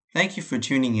Thank you for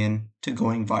tuning in to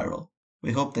Going Viral.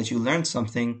 We hope that you learned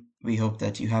something, we hope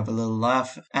that you have a little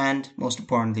laugh, and most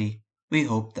importantly, we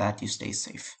hope that you stay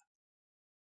safe.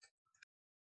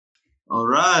 All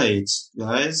right,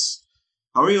 guys.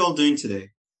 How are you all doing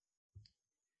today?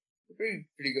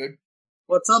 Pretty good.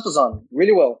 What's up, Azaan?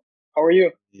 Really well. How are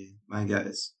you? Hey, my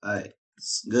guys.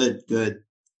 It's good, good.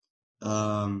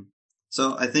 Um,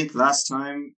 so I think last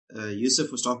time Yusuf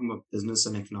was talking about business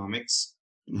and economics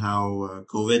and how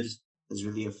COVID has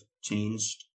really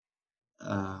changed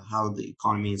how the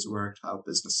economy has worked, how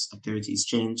business activities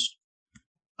changed.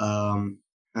 Um,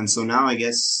 and so now I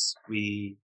guess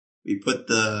we put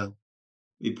the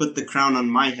we put the crown on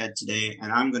my head today,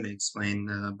 and I'm going to explain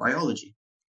biology.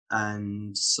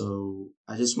 And so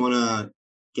I just want to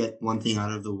get one thing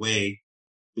out of the way.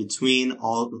 Between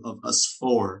all of us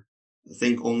four, I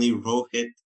think only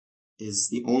Rohit is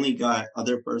the only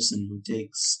other person who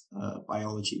takes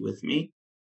biology with me.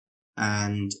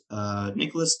 And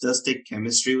Nicholas does take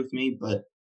chemistry with me, but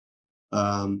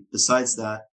besides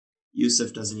that,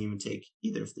 Yusuf doesn't even take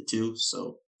either of the two.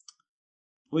 So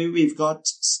we've got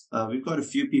a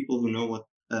few people who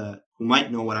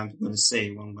might know what I'm going to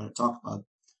say, what I'm going to talk about.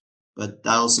 But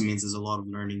that also means there's a lot of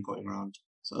learning going around.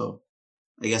 So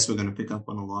I guess we're going to pick up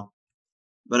on a lot.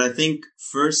 But I think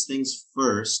first things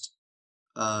first,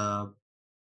 uh,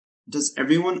 does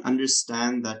everyone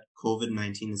understand that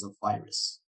COVID-19 is a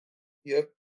virus? Yep.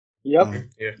 Yep.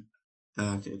 Yeah.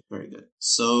 Okay, very good.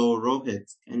 So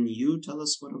Rohit, can you tell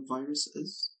us what a virus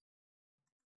is?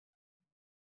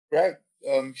 Right.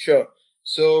 Sure.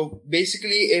 So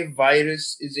basically, a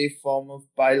virus is a form of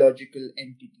biological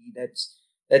entity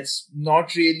that's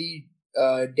not really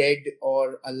dead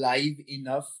or alive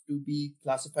enough to be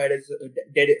classified as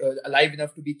alive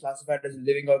enough to be classified as a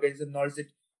living organism, nor is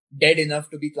it dead enough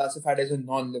to be classified as a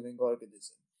non-living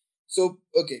organism. So,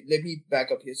 okay, let me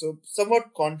back up here. So,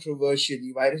 somewhat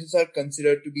controversially, viruses are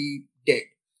considered to be dead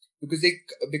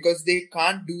because they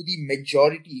can't do the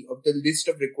majority of the list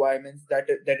of requirements that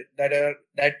a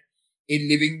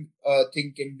living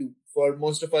thing can do. For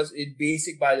most of us in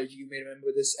basic biology, you may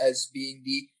remember this as being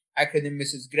the acronym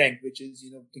Mrs. Grant, which is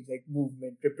things like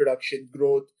movement, reproduction,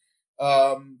 growth,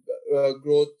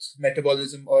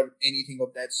 metabolism, or anything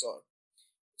of that sort.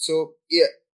 So yeah,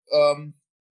 um,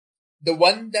 the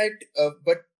one that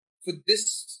but for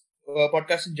this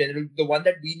podcast in general, the one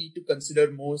that we need to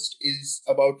consider most is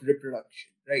about reproduction,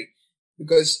 right?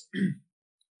 Because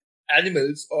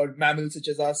animals or mammals such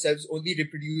as ourselves only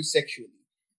reproduce sexually.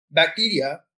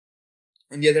 Bacteria,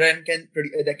 on the other hand,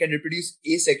 that can reproduce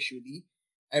asexually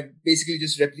and basically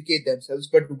just replicate themselves.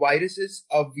 But viruses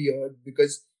are weird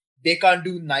because they can't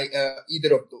do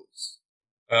either of those.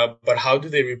 But how do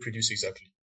they reproduce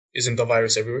exactly? Isn't the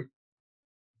virus everywhere?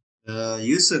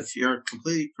 Yusuf, you're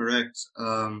completely correct.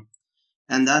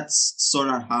 And that's sort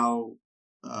of how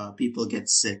people get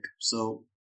sick. So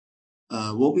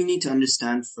what we need to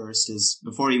understand first is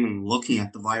before even looking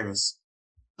at the virus,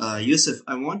 Yusuf,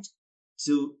 I want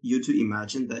you to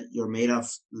imagine that you're made of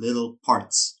little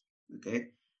parts. Okay,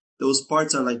 those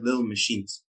parts are like little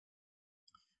machines.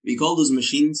 We call those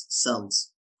machines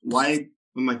cells. Why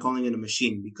am I calling it a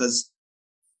machine? Because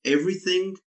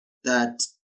everything that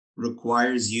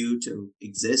requires you to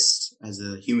exist as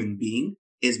a human being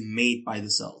is made by the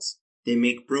cells. They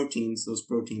make proteins. Those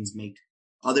proteins make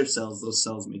other cells. Those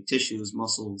cells make tissues,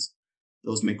 muscles.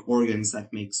 Those make organs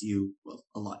that makes you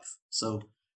alive. So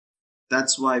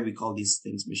that's why we call these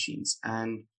things machines.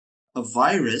 And a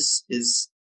virus is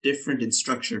different in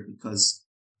structure because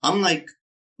unlike,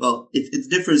 it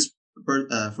differs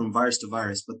from virus to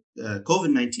virus, but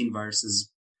COVID-19 virus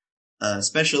is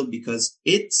special because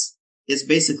it's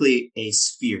basically a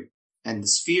sphere, and the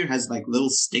sphere has like little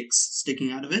sticks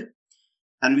sticking out of it,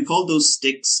 and we call those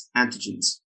sticks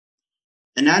antigens.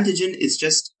 An antigen is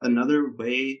just another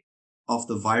way of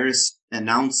the virus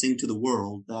announcing to the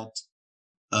world that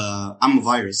I'm a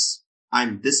virus.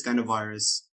 I'm this kind of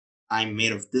virus. I'm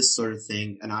made of this sort of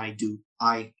thing, and I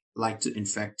like to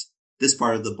infect this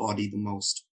part of the body the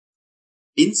most.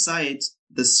 Inside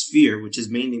the sphere, which is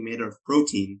mainly made of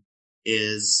protein,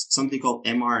 is something called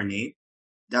mRNA.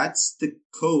 That's the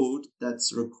code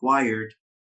that's required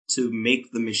to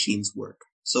make the machines work.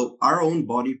 So our own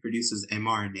body produces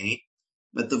mRNA,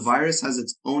 but the virus has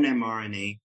its own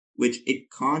mRNA, which it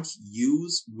can't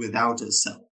use without a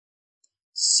cell.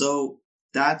 So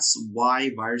that's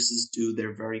why viruses do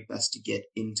their very best to get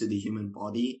into the human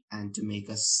body and to make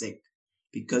us sick,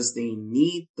 because they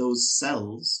need those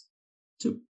cells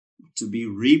to be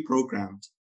reprogrammed.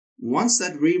 Once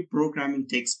that reprogramming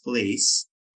takes place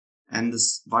and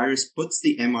this virus puts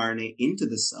the mRNA into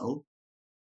the cell,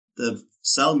 the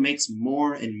cell makes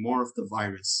more and more of the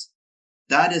virus.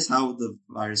 That is how the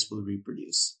virus will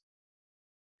reproduce.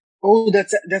 Oh,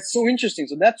 that's so interesting.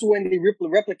 So that's when they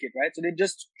replicate, right? So they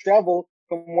just travel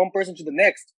from one person to the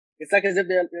next. It's like as if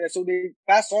they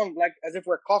pass on like as if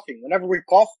we're coughing. Whenever we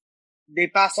cough, they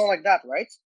pass on like that, right?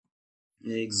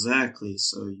 Exactly.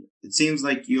 So it seems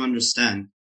like you understand.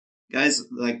 Guys,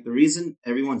 like the reason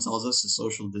everyone tells us to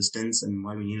social distance and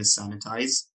why we need to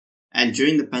sanitize, and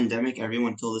during the pandemic,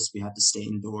 everyone told us we had to stay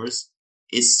indoors,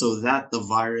 is so that the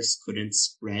virus couldn't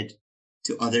spread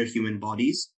to other human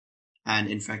bodies and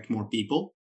infect more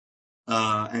people.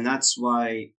 And that's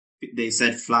why they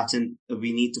said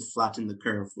we need to flatten the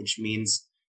curve, which means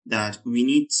that we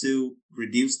need to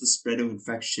reduce the spread of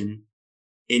infection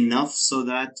enough so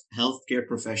that healthcare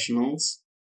professionals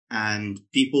and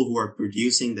people who are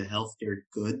producing the healthcare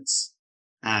goods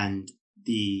and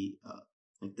the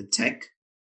like the tech,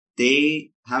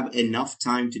 they have enough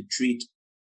time to treat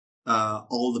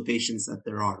all the patients that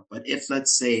there are. But if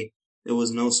let's say there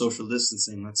was no social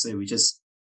distancing, let's say we just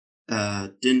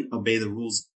didn't obey the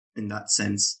rules in that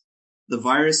sense, the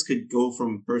virus could go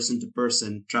from person to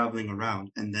person traveling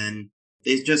around, and then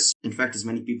they just infect as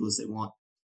many people as they want.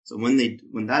 So when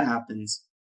that happens,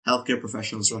 healthcare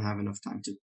professionals don't have enough time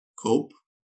to cope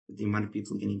with the amount of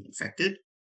people getting infected,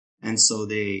 and so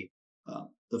the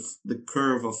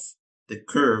curve,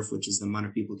 which is the amount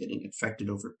of people getting infected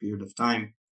over a period of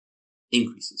time,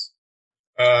 increases.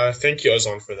 Thank you,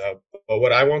 Azan, for that. But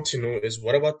what I want to know is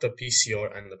what about the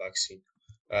PCR and the vaccine?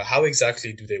 How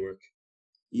exactly do they work?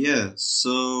 Yeah,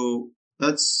 so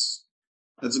that's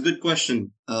a good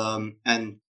question.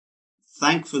 And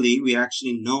thankfully, we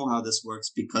actually know how this works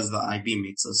because the IB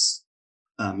makes us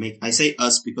I say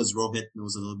us because Rohit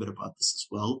knows a little bit about this as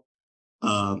well.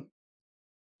 Um,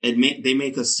 they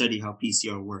make us study how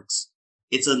PCR works.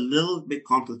 It's a little bit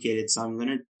complicated, so I'm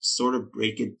gonna sort of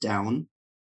break it down.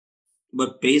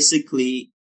 But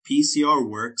basically, PCR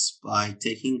works by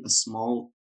taking a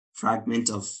small fragment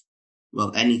of,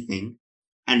 well, anything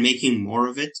and making more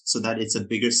of it so that it's a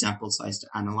bigger sample size to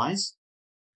analyze.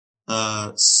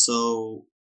 So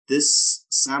this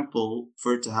sample,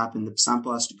 for it to happen, the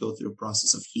sample has to go through a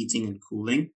process of heating and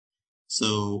cooling.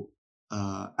 So,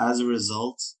 as a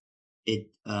result, it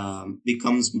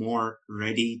becomes more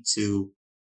ready to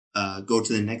go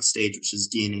to the next stage, which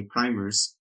is DNA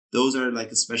primers. Those are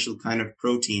like a special kind of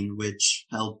protein which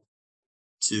help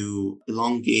to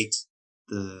elongate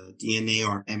the DNA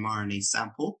or mRNA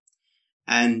sample.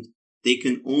 And they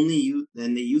can only use,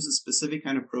 then they use a specific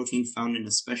kind of protein found in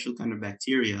a special kind of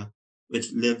bacteria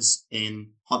which lives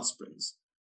in hot springs.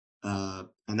 And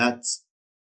that's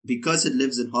because it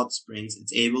lives in hot springs,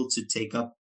 it's able to take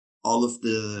up all of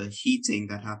the heating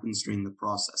that happens during the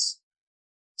process.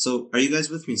 So are you guys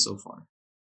with me so far?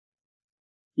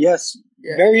 Yes,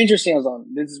 Yeah. very interesting,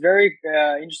 Azan. This is very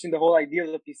interesting. The whole idea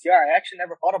of the PCR. I actually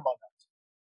never thought about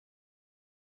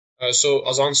that. So,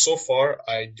 Azan, so far,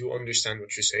 I do understand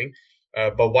what you're saying.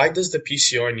 But why does the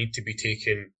PCR need to be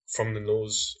taken from the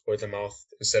nose or the mouth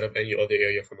instead of any other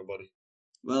area from the body?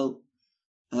 Well,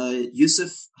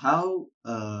 Yusuf,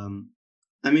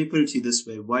 let me put it to you this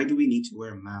way. Why do we need to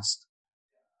wear a mask?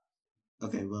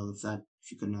 Okay, well,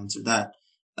 if you can answer that.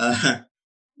 Uh,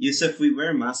 Yusuf, we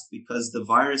wear a mask because the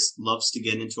virus loves to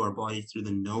get into our body through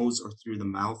the nose or through the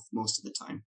mouth most of the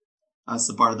time. That's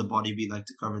the part of the body we like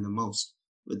to cover the most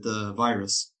with the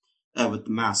virus, with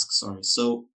the mask, sorry.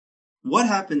 So what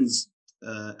happens,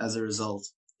 as a result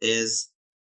is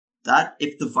that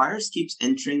if the virus keeps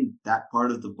entering that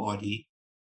part of the body,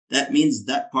 that means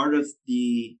that part of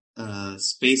the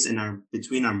space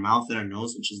between our mouth and our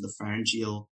nose, which is the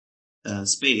pharyngeal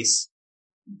space,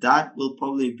 that will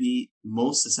probably be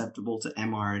most susceptible to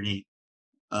mRNA,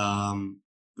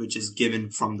 which is given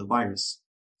from the virus.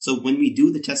 So when we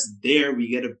do the test there, we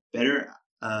get a better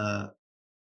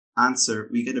answer.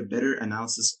 We get a better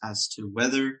analysis as to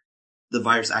whether the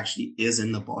virus actually is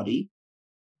in the body.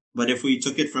 But if we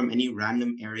took it from any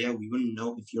random area, we wouldn't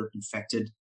know if you're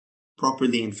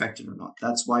properly infected or not.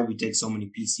 That's why we take so many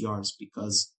PCRs,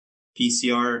 because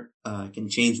PCR can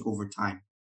change over time.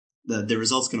 The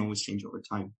results can always change over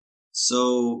time.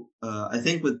 So I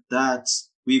think with that,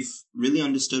 we've really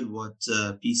understood what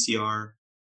how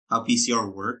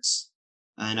PCR works.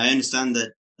 And I understand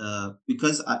that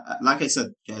because, like I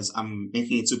said, guys, I'm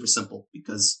making it super simple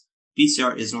because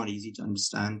PCR is not easy to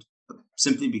understand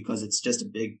simply because it's just a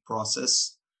big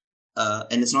process.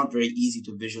 And it's not very easy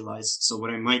to visualize. So what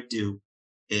I might do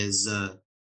is, I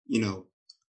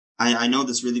know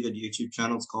this really good YouTube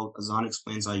channel. It's called Azan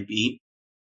Explains IB.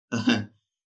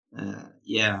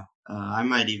 Yeah, I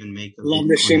might even make a Love video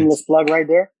the on it. shameless plug right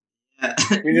there.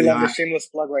 Really love the shameless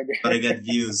plug right there. Gotta get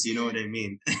views, you know what I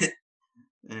mean?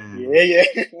 Yeah.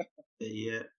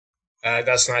 Yeah.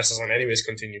 That's nice, Azaan. Anyways,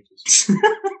 continue, please.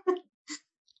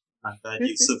 My bad,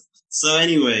 Yusuf. So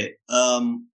anyway,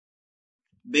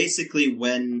 basically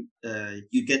when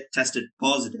you get tested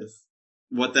positive,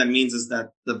 what that means is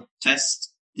that the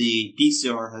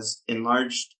PCR has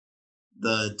enlarged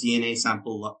the DNA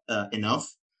sample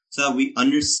enough so that we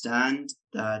understand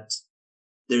that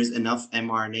there's enough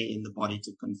mRNA in the body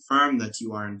to confirm that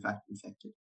you are in fact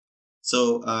infected.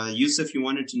 So, Yusuf, you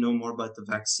wanted to know more about the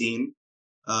vaccine.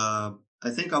 I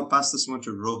think I'll pass this one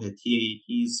to Rohit.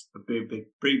 He's a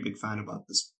pretty big fan about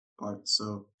this part.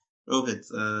 So, Rohit,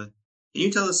 can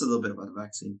you tell us a little bit about the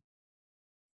vaccine?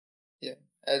 Yeah,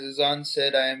 as Azaan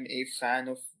said, I am a fan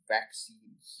of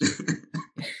vaccines.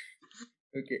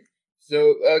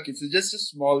 So just a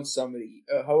small summary.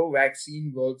 How a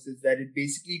vaccine works is that it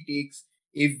basically takes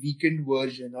a weakened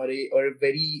version or a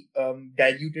very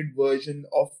diluted version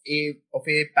of a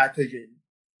pathogen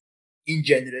in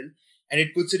general, and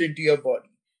it puts it into your body.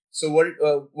 So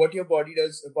what your body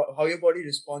does, how your body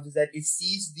responds is that it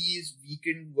sees these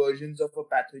weakened versions of a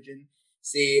pathogen,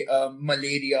 say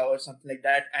malaria or something like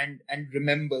that, and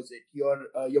remembers it.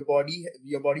 Your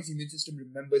body's immune system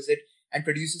remembers it and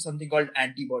produces something called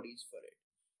antibodies for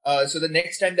it. So the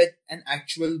next time that an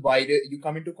actual virus, you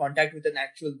come into contact with an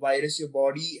actual virus, your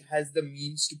body has the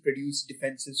means to produce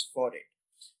defenses for it.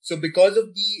 So because of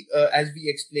as we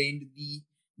explained, the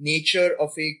nature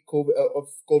of of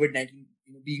COVID-19,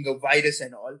 being a virus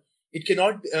and all, it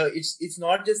cannot. It's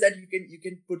not just that you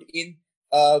can put in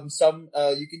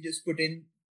you can just put in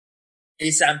a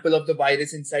sample of the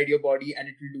virus inside your body and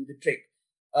it will do the trick.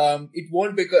 It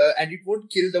won't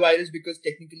kill the virus because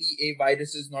technically a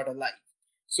virus is not alive.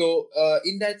 So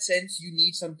in that sense, you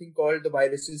need something called the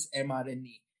virus's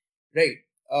mRNA, right?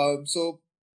 So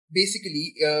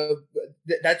basically,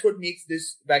 that's what makes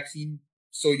this vaccine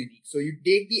so unique. So you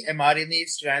take the mRNA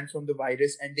strands from the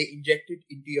virus and they inject it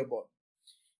into your body.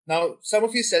 Now, some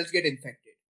of your cells get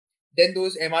infected. Then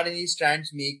those mRNA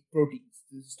strands make proteins,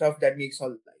 the stuff that makes all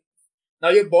life. Now,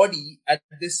 your body at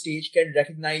this stage can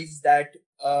recognize that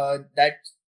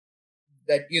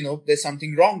there's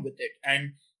something wrong with it,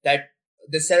 and that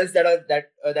the cells that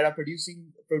are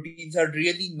producing proteins are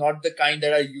really not the kind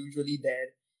that are usually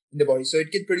there in the body. So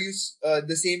it can produce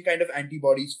the same kind of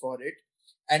antibodies for it,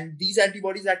 and these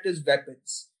antibodies act as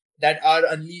weapons that are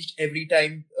unleashed every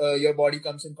time your body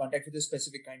comes in contact with a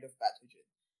specific kind of pathogen.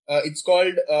 It's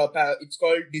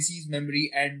called disease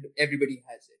memory, and everybody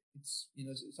has it. It's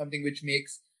something which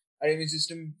makes our immune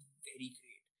system very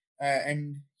great.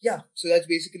 And yeah, so that's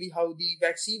basically how the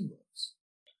vaccine works.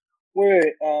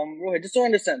 Wait, Rohit, just to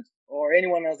understand, or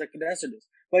anyone else that could answer this.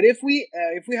 But if we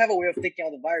have a way of taking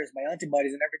out the virus by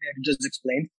antibodies and everything that you just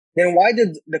explained, then why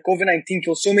did the COVID-19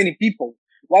 kill so many people?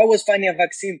 Why was finding a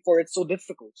vaccine for it so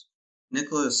difficult?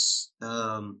 Nicholas,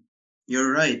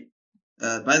 you're right.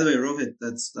 By the way, Rohit,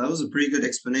 that was a pretty good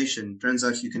explanation. Turns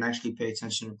out you can actually pay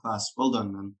attention in class. Well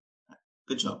done, man.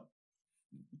 Good job.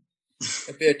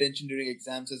 I pay attention during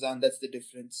exams, Azaan. That's the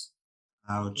difference.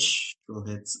 Ouch,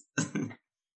 Rohit.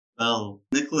 Well,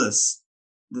 Nicholas,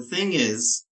 the thing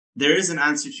is, there is an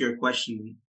answer to your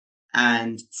question,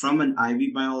 and from an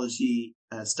IB biology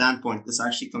standpoint, this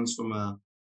actually comes from a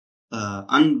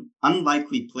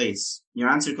unlikely place. Your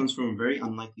answer comes from a very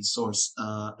unlikely source,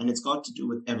 and it's got to do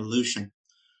with evolution.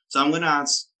 So I'm going to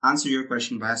answer your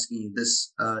question by asking you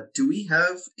this. Do we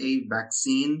have a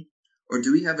vaccine or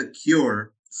do we have a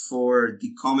cure for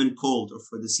the common cold or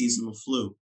for the seasonal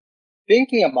flu?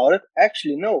 Thinking about it,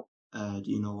 actually, no. Do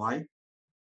you know why?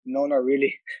 No, not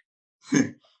really.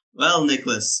 Well,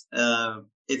 Nicholas,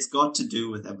 it's got to do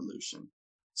with evolution.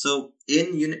 So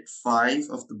in Unit 5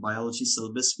 of the biology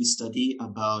syllabus, we study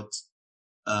about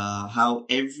how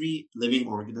every living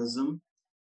organism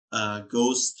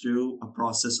goes through a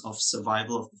process of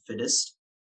survival of the fittest.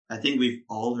 I think we've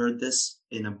all heard this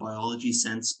in a biology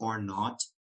sense or not,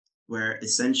 where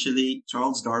essentially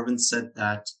Charles Darwin said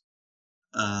that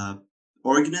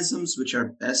organisms which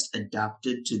are best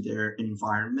adapted to their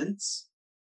environments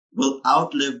will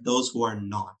outlive those who are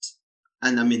not.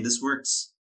 And I mean, this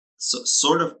works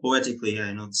sort of poetically.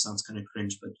 I know this sounds kind of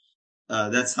cringe,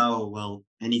 but that's how, well,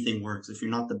 anything works. If you're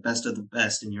not the best of the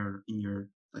best in your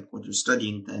like what you're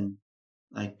studying, then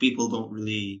like people don't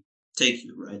really take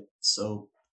you, right? So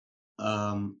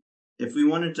if we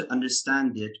wanted to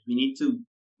understand it, we need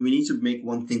to make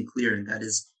one thing clear, and that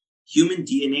is human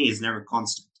DNA is never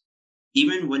constant.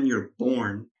 Even when you're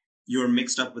born, you're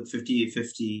mixed up with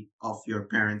 50-50 of your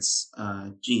parents'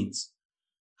 genes.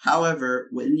 However,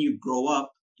 when you grow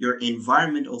up, your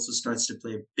environment also starts to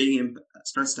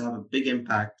have a big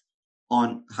impact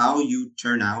on how you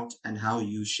turn out and how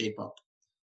you shape up.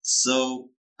 So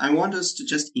I want us to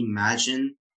just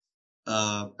imagine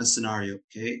a scenario.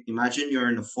 Okay, imagine you're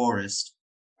in a forest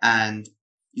and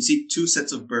you see two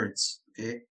sets of birds.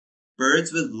 Okay,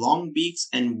 birds with long beaks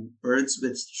and birds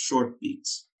with short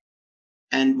beaks.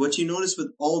 And what you notice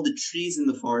with all the trees in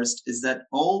the forest is that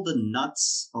all the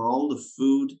nuts or all the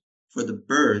food for the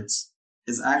birds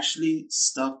is actually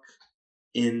stuck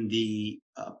in the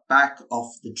back of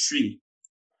the tree,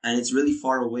 and it's really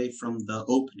far away from the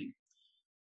opening.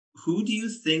 Who do you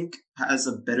think has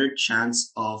a better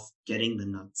chance of getting the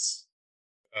nuts?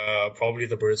 Probably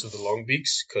the birds with the long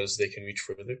beaks because they can reach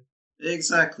further.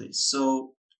 Exactly.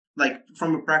 So, like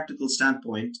from a practical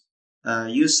standpoint,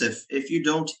 Yusuf, if you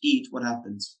don't eat, what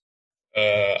happens?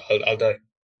 I'll die.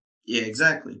 Yeah,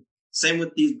 exactly. Same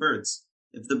with these birds.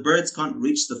 If the birds can't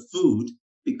reach the food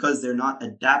because they're not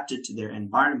adapted to their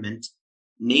environment,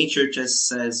 nature just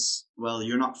says, well,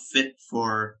 you're not fit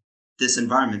for this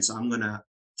environment, so I'm going to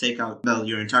take out, well,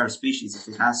 your entire species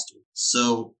if it has to.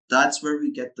 So that's where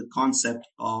we get the concept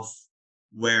of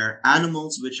where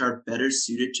animals which are better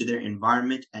suited to their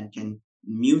environment and can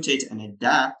mutate and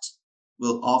adapt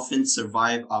will often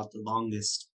survive out the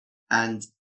longest. And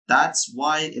that's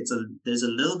why there's a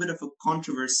little bit of a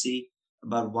controversy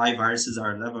about why viruses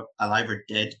are alive or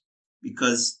dead,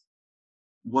 because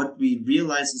what we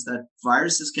realize is that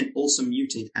viruses can also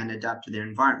mutate and adapt to their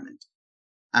environment.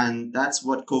 And that's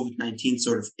what COVID-19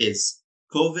 sort of is.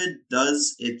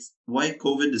 Why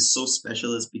COVID is so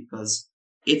special is because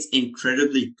it's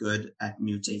incredibly good at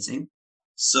mutating.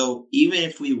 So even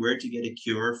if we were to get a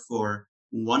cure for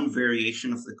one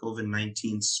variation of the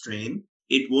COVID-19 strain,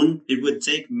 it would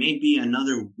take maybe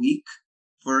another week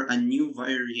for a new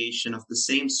variation of the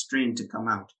same strain to come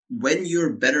out. When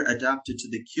you're better adapted to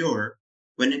the cure,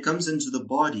 when it comes into the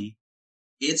body,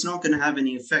 it's not going to have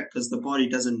any effect because the body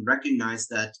doesn't recognize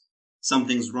that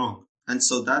something's wrong. And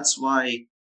so that's why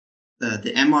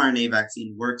the mRNA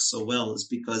vaccine works so well, is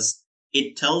because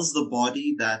it tells the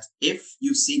body that if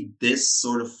you see this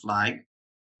sort of flag,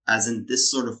 as in this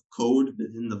sort of code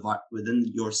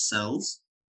within your cells,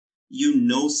 you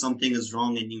know something is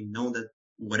wrong, and you know that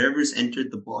whatever's entered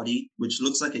the body, which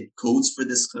looks like it codes for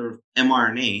this sort of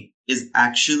mRNA, is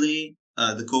actually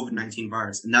the COVID-19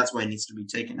 virus, and that's why it needs to be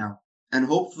taken out. And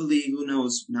hopefully, who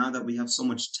knows, now that we have so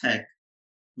much tech,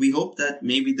 we hope that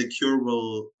maybe the cure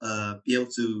will be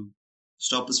able to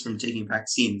stop us from taking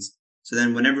vaccines. So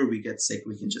then whenever we get sick,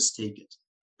 we can just take it.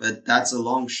 But that's a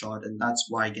long shot, and that's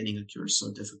why getting a cure is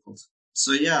so difficult.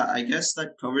 So yeah, I guess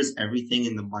that covers everything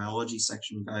in the biology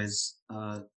section, guys.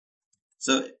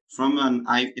 So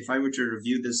if I were to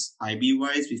review this IB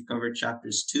wise, we've covered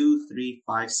chapters 2, 3,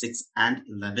 5, 6, and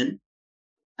 11.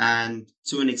 And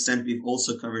to an extent, we've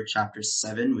also covered chapter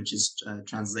 7, which is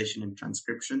translation and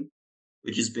transcription,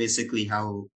 which is basically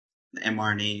how the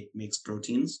mRNA makes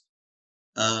proteins.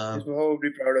 Yes, Moha would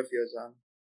be proud of you, Azaan.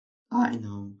 I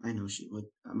know she would.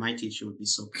 My teacher would be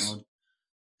so proud.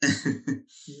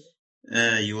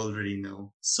 You already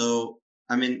know. So,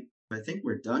 I mean, I think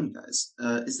we're done, guys.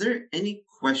 Is there any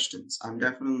questions? I'm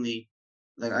definitely,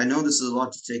 I know this is a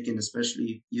lot to take in,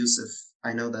 especially Yusuf.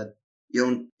 I know that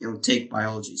you don't take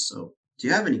biology. So, do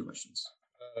you have any questions?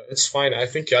 It's fine. I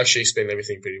think you actually explained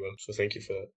everything pretty well. So thank you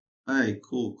for that. All right,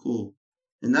 cool.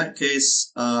 In that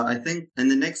case, I think in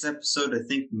the next episode, I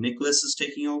think Nicholas is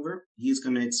taking over. He's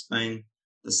going to explain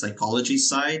the psychology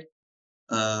side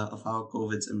of how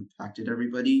COVID's impacted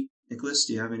everybody. Nicholas,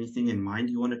 do you have anything in mind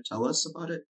you want to tell us about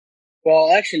it?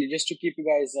 Well, actually, just to keep you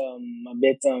guys a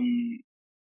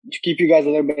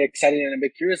little bit excited and a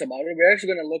bit curious about it, we're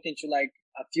actually going to look into like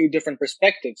a few different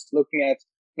perspectives, looking at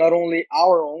not only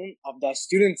our own of the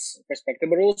student's perspective,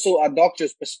 but also a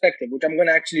doctor's perspective, which I'm going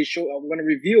to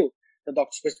reveal the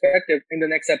doctor's perspective in the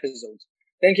next episode.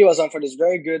 Thank you, Azaan, for this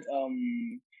very good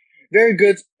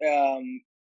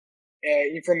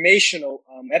informational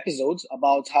episodes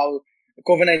about how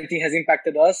COVID-19 has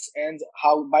impacted us and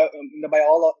how the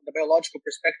biological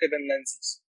perspective and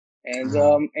lenses.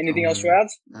 And anything else to add?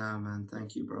 Nah, man,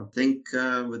 thank you, bro. I think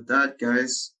with that,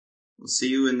 guys, we'll see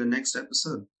you in the next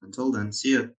episode. Until then,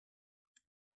 see ya.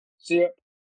 See ya.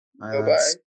 Bye.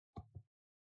 Bye-bye.